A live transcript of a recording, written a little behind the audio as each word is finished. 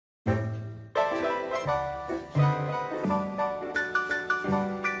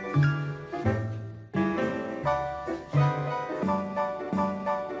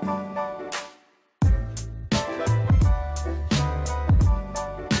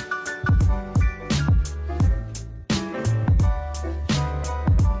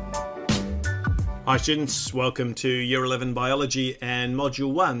Hi students, welcome to Year 11 Biology and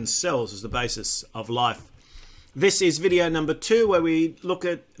Module 1, Cells as the Basis of Life. This is video number 2 where we look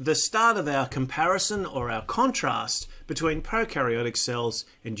at the start of our comparison or our contrast between prokaryotic cells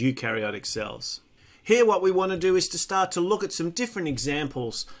and eukaryotic cells. Here what we want to do is to start to look at some different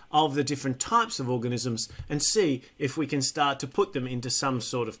examples of the different types of organisms and see if we can start to put them into some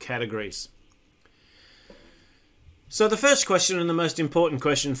sort of categories. So the first question, and the most important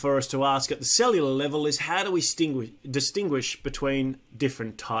question for us to ask at the cellular level, is how do we distinguish between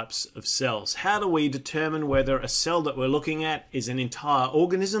different types of cells? How do we determine whether a cell that we're looking at is an entire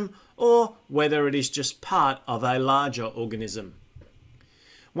organism or whether it is just part of a larger organism?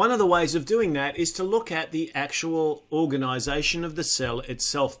 One of the ways of doing that is to look at the actual organization of the cell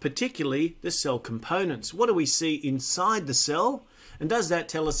itself, particularly the cell components. What do we see inside the cell? And does that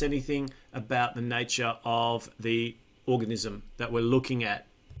tell us anything about the nature of the organism that we're looking at?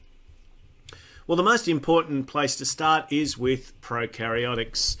 Well, the most important place to start is with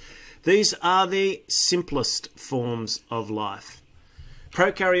prokaryotics. These are the simplest forms of life.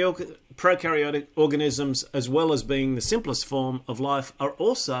 Prokaryotic organisms, as well as being the simplest form of life, are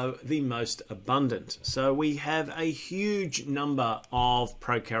also the most abundant. So we have a huge number of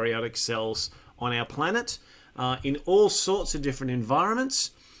prokaryotic cells on our planet in all sorts of different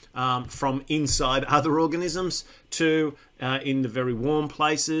environments, from inside other organisms to in the very warm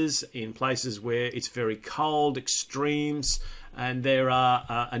places, in places where it's very cold, extremes. And there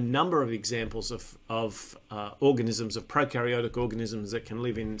are a number of examples of organisms, of prokaryotic organisms that can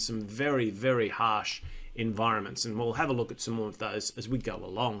live in some very, very harsh environments. And we'll have a look at some more of those as we go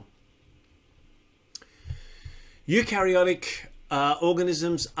along. Eukaryotic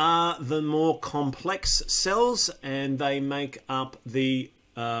organisms are the more complex cells, and they make up the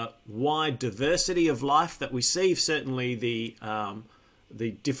wide diversity of life that we see. Certainly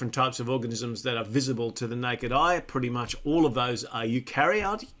the different types of organisms that are visible to the naked eye, pretty much all of those are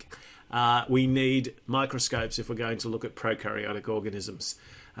eukaryotic. We need microscopes if we're going to look at prokaryotic organisms.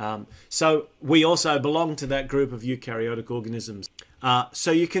 So we also belong to that group of eukaryotic organisms.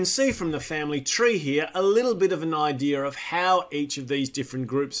 So you can see from the family tree here a little bit of an idea of how each of these different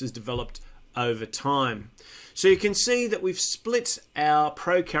groups has developed over time. So you can see that we've split our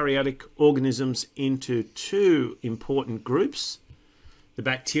prokaryotic organisms into two important groups, the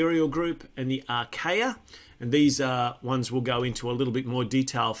bacterial group and the archaea, and these are ones we'll go into a little bit more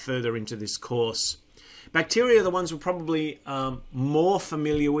detail further into this course. Bacteria are the ones we're probably more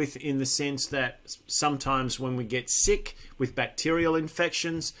familiar with, in the sense that sometimes when we get sick with bacterial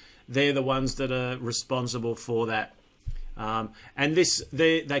infections, they're the ones that are responsible for that. And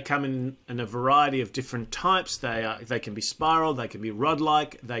they come in a variety of different types. They can be spiral, they can be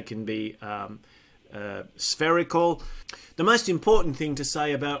rod-like, they can be spherical. The most important thing to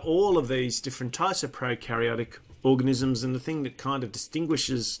say about all of these different types of prokaryotic organisms, and the thing that kind of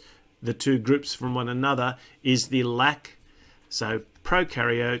distinguishes the two groups from one another, is the lack. So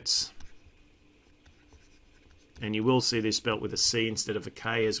prokaryotes, and you will see this spelt with a C instead of a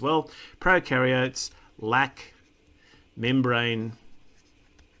K as well. Prokaryotes lack membrane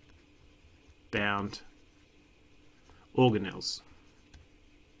bound organelles.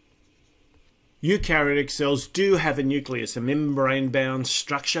 Eukaryotic cells do have a nucleus, a membrane-bound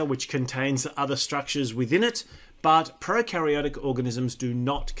structure which contains other structures within it, but prokaryotic organisms do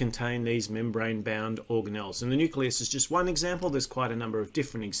not contain these membrane-bound organelles. And the nucleus is just one example. There's quite a number of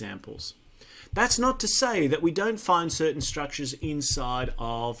different examples. That's not to say that we don't find certain structures inside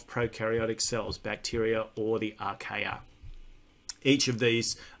of prokaryotic cells, bacteria or the archaea. Each of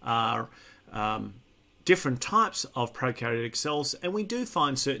these are different types of prokaryotic cells, and we do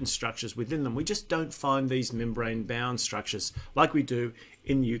find certain structures within them. We just don't find these membrane-bound structures like we do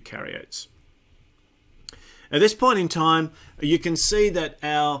in eukaryotes. At this point in time, you can see that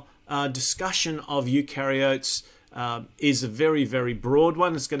our discussion of eukaryotes is a very, very broad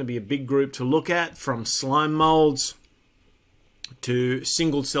one. It's going to be a big group to look at, from slime molds to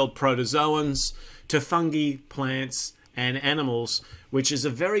single-celled protozoans to fungi, plants, and animals, which is a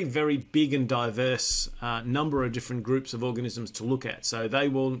very, very big and diverse number of different groups of organisms to look at. So they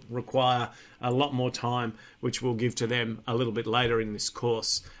will require a lot more time, which we'll give to them a little bit later in this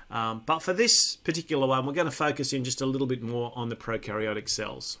course. But for this particular one, we're going to focus in just a little bit more on the prokaryotic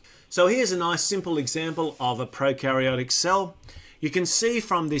cells. So here's a nice simple example of a prokaryotic cell. You can see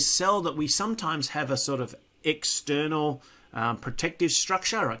from this cell that we sometimes have a sort of external protective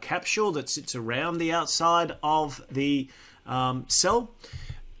structure, a capsule that sits around the outside of the cell.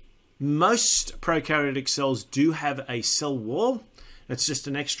 Most prokaryotic cells do have a cell wall. It's just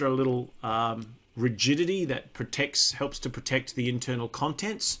an extra little rigidity that helps to protect the internal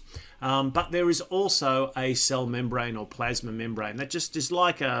contents. But there is also a cell membrane or plasma membrane that just is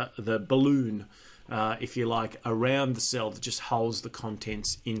like the balloon, if you like, around the cell that just holds the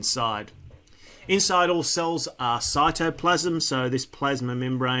contents inside. Inside all cells are cytoplasm, so this plasma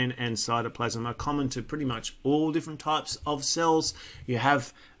membrane and cytoplasm are common to pretty much all different types of cells. You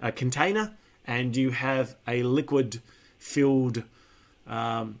have a container and you have a liquid-filled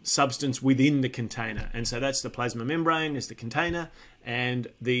substance within the container, and so that's the plasma membrane is the container and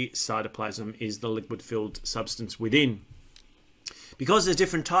the cytoplasm is the liquid-filled substance within. Because there's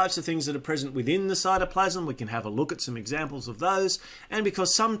different types of things that are present within the cytoplasm, we can have a look at some examples of those, and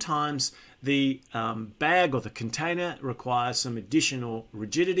because sometimes the bag or the container requires some additional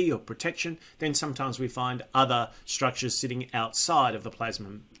rigidity or protection, then sometimes we find other structures sitting outside of the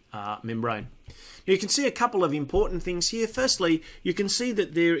plasma membrane. You can see a couple of important things here. Firstly, you can see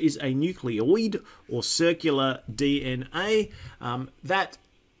that there is a nucleoid or circular DNA. That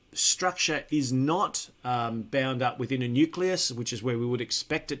structure is not bound up within a nucleus, which is where we would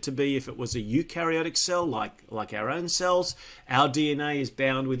expect it to be if it was a eukaryotic cell like our own cells. Our DNA is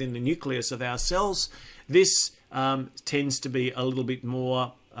bound within the nucleus of our cells. This tends to be a little bit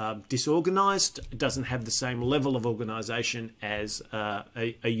more disorganized. It doesn't have the same level of organization as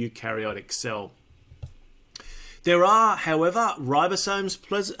a eukaryotic cell. There are, however, ribosomes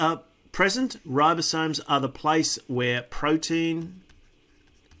present. Ribosomes are the place where protein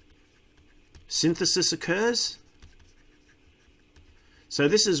synthesis occurs. So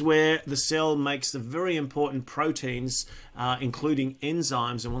this is where the cell makes the very important proteins, including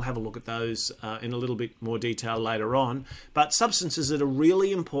enzymes, and we'll have a look at those in a little bit more detail later on, but substances that are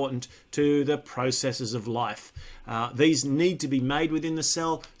really important to the processes of life. These need to be made within the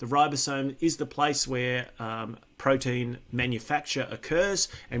cell. The ribosome is the place where protein manufacture occurs,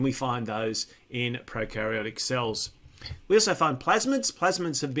 and we find those in prokaryotic cells. We also find plasmids.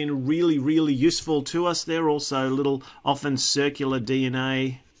 Plasmids have been really, really useful to us. They're also little, often circular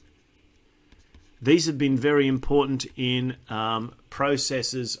DNA. These have been very important in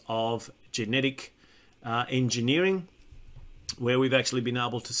processes of genetic engineering, where we've actually been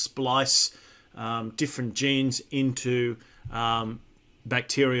able to splice different genes into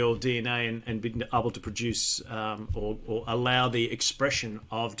bacterial DNA and been able to produce or allow the expression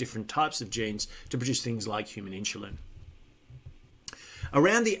of different types of genes to produce things like human insulin.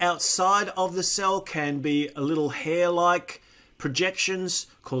 Around the outside of the cell can be a little hair-like projections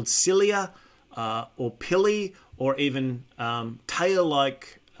called cilia or pili, or even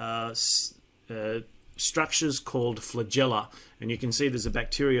tail-like structures called flagella. And you can see there's a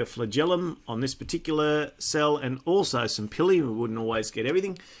bacteria flagellum on this particular cell and also some pili. We wouldn't always get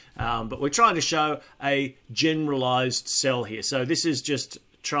everything, but we're trying to show a generalized cell here. So this is just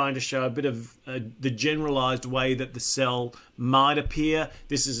trying to show a bit of the generalized way that the cell might appear.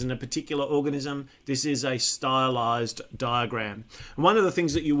 This is in a particular organism. This is a stylized diagram. And one of the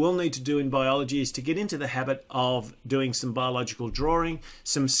things that you will need to do in biology is to get into the habit of doing some biological drawing,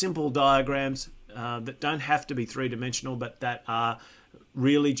 some simple diagrams that don't have to be three-dimensional, but that are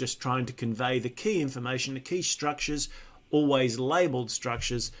really just trying to convey the key information, the key structures, always labeled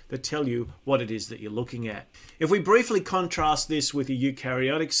structures that tell you what it is that you're looking at. If we briefly contrast this with a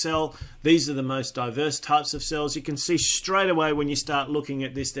eukaryotic cell, these are the most diverse types of cells. You can see straight away when you start looking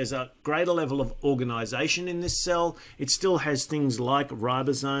at this, there's a greater level of organization in this cell. It still has things like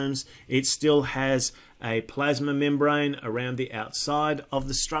ribosomes. It still has a plasma membrane around the outside of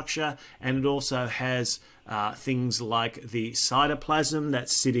the structure, and it also has things like the cytoplasm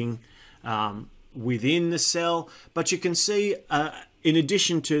that's sitting within the cell. But you can see in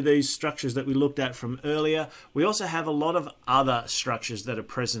addition to these structures that we looked at from earlier, we also have a lot of other structures that are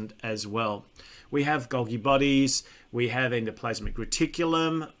present as well. We have Golgi bodies, we have endoplasmic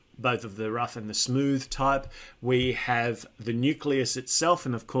reticulum, both of the rough and the smooth type. We have the nucleus itself,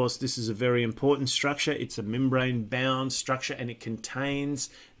 and of course this is a very important structure. It's a membrane bound structure and it contains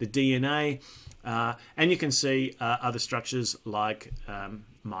the DNA. And you can see other structures like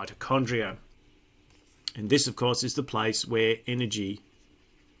mitochondria. And this, of course, is the place where energy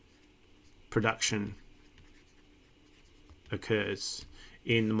production occurs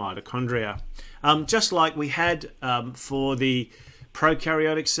in the mitochondria. Just like we had for the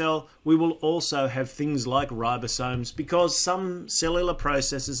prokaryotic cell, we will also have things like ribosomes, because some cellular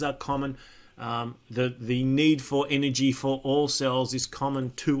processes are common. The need for energy for all cells is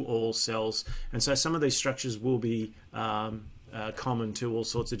common to all cells. And so some of these structures will be common to all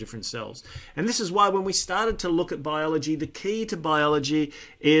sorts of different cells. And this is why when we started to look at biology, the key to biology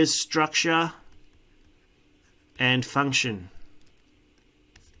is structure and function.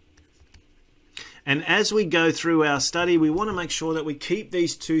 And as we go through our study, we want to make sure that we keep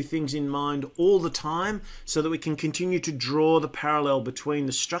these two things in mind all the time so that we can continue to draw the parallel between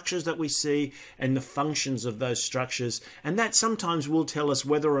the structures that we see and the functions of those structures. And that sometimes will tell us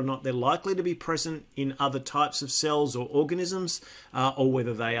whether or not they're likely to be present in other types of cells or organisms, or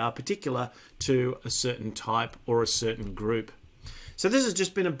whether they are particular to a certain type or a certain group. So this has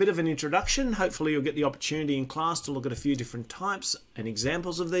just been a bit of an introduction. Hopefully you'll get the opportunity in class to look at a few different types and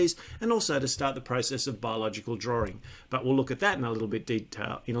examples of these, and also to start the process of biological drawing. But we'll look at that in a little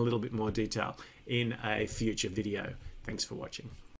bit more detail in a future video. Thanks for watching.